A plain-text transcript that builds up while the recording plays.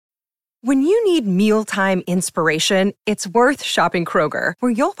When you need mealtime inspiration, it's worth shopping Kroger,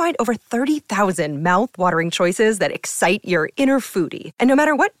 where you'll find over 30,000 mouth-watering choices that excite your inner foodie. And no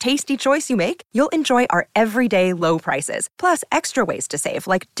matter what tasty choice you make, you'll enjoy our everyday low prices, plus extra ways to save,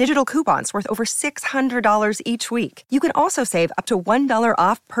 like digital coupons worth over $600 each week. You can also save up to $1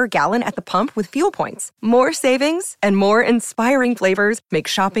 off per gallon at the pump with fuel points. More savings and more inspiring flavors make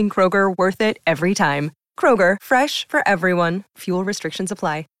shopping Kroger worth it every time. Kroger, fresh for everyone. Fuel restrictions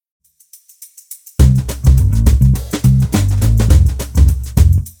apply.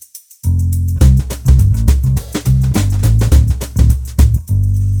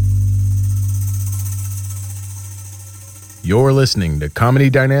 You're listening to Comedy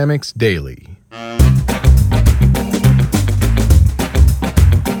Dynamics Daily. I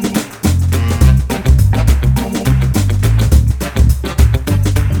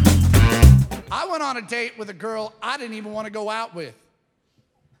went on a date with a girl I didn't even want to go out with.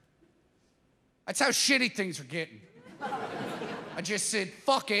 That's how shitty things are getting. I just said,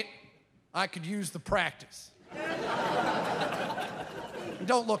 fuck it, I could use the practice. And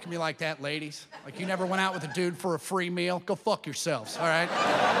don't look at me like that, ladies. Like you never went out with a dude for a free meal. Go fuck yourselves, all right?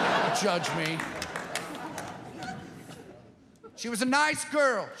 Don't judge me. She was a nice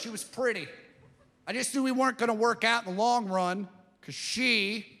girl. She was pretty. I just knew we weren't gonna work out in the long run because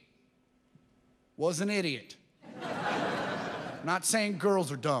she was an idiot. I'm not saying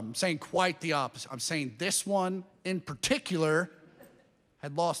girls are dumb. I'm saying quite the opposite. I'm saying this one in particular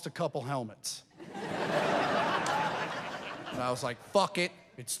had lost a couple helmets. And I was like, fuck it,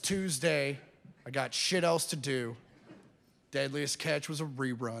 it's Tuesday. I got shit else to do. Deadliest Catch was a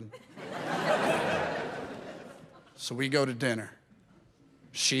rerun. So we go to dinner.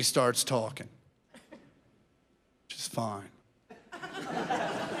 She starts talking. Which is fine. All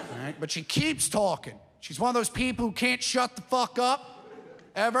right? But she keeps talking. She's one of those people who can't shut the fuck up,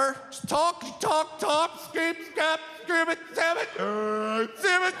 ever. Just talk, skip, it.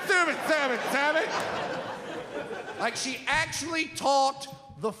 Like she actually talked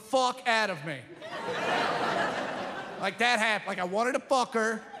the fuck out of me. Like that happened. Like I wanted to fuck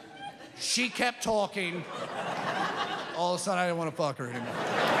her. She kept talking. All of a sudden I didn't want to fuck her anymore.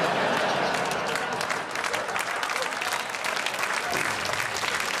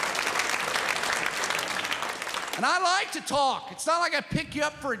 And I like to talk. It's not like I pick you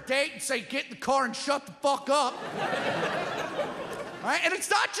up for a date and say, get in the car and shut the fuck up. All right? And it's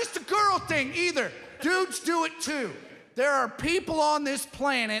not just a girl thing either. Dudes do it too. There are people on this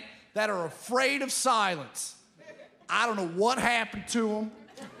planet that are afraid of silence. I don't know what happened to them.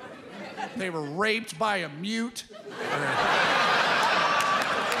 They were raped by a mute.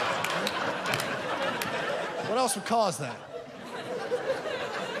 What else would cause that?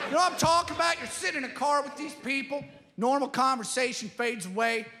 You know what I'm talking about? You're sitting in a car with these people. Normal conversation fades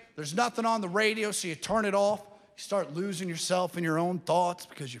away. There's nothing on the radio, so you turn it off. You start losing yourself in your own thoughts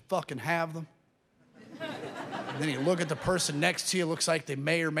because you fucking have them. And then you look at the person next to you, looks like they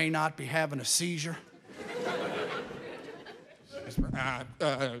may or may not be having a seizure.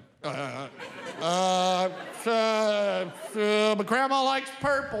 But grandma likes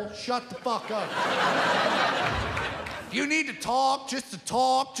purple. Shut the fuck up. You need to talk, just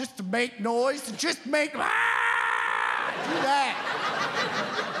to make noise, to just make, do that.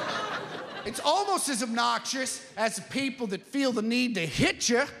 It's almost as obnoxious as the people that feel the need to hit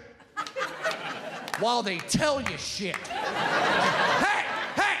you while they tell you shit. Hey,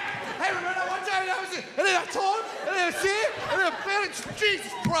 remember one time I was in, and then I told him, and then I see it, and then I finished,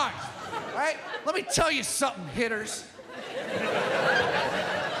 Jesus Christ. All right, let me tell you something, hitters.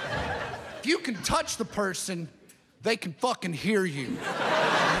 If you can touch the person, they can fucking hear you.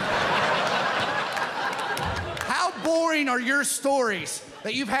 How boring are your stories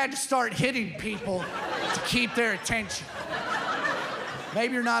that you've had to start hitting people to keep their attention?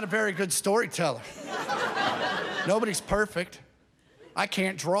 Maybe you're not a very good storyteller. Nobody's perfect. I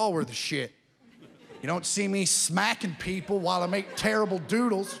can't draw worth a shit. You don't see me smacking people while I make terrible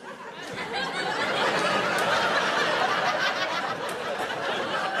doodles.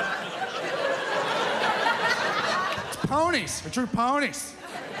 It's ponies. They're true ponies.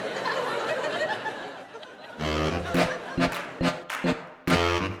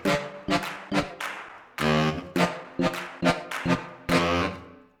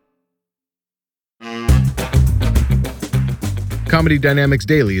 Comedy Dynamics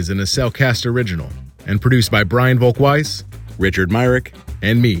Daily is an Acelcast original and produced by Brian Volk-Weiss, Richard Myrick,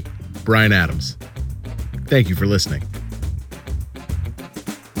 and me, Brian Adams. Thank you for listening.